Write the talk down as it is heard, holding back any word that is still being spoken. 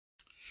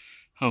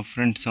Oh,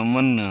 friend,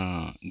 someone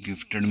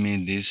gifted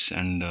me this,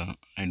 and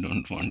I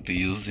don't want to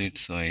use it,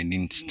 so I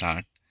didn't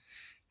start.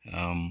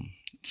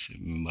 It's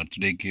a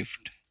birthday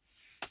gift,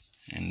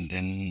 and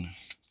then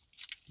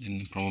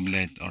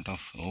probably I thought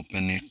of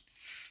open it.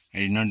 I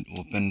did not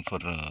open for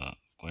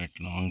quite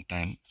long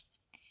time.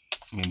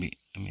 Maybe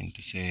I mean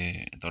to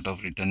say, I thought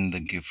of return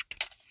the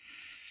gift,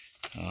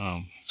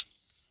 um,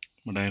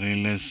 but I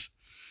realized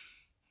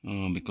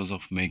because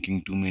of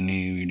making too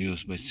many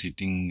videos by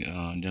sitting,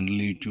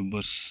 generally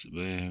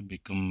YouTubers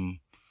become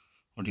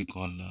what do you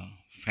call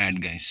fat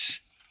guys,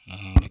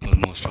 because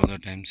most of the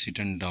time sit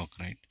and talk,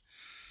 right?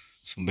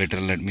 So better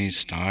let me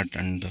start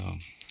and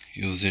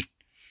use it,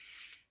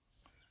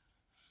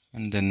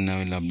 and then I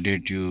will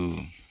update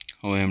you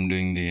how I am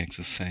doing the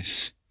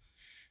exercise.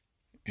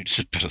 It's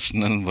a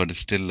personal, but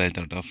still I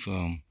thought of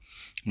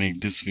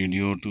make this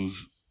video to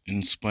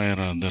inspire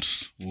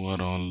others who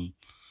are all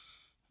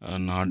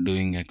not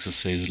doing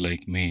exercise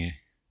like me,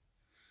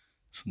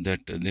 so that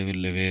they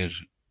will aware,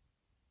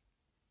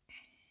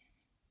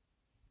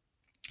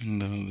 and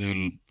they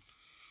will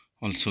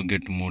also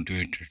get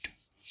motivated.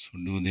 So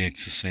do the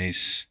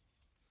exercise.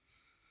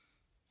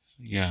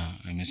 Yeah,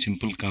 I'm a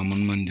simple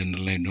common man.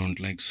 Generally, I don't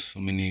like so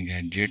many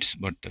gadgets,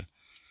 but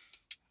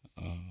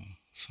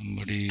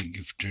somebody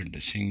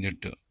gifted saying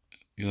that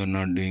you are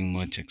not doing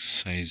much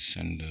exercise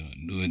and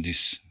do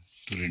this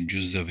to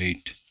reduce the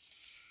weight.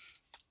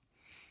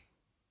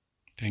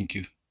 Thank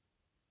you.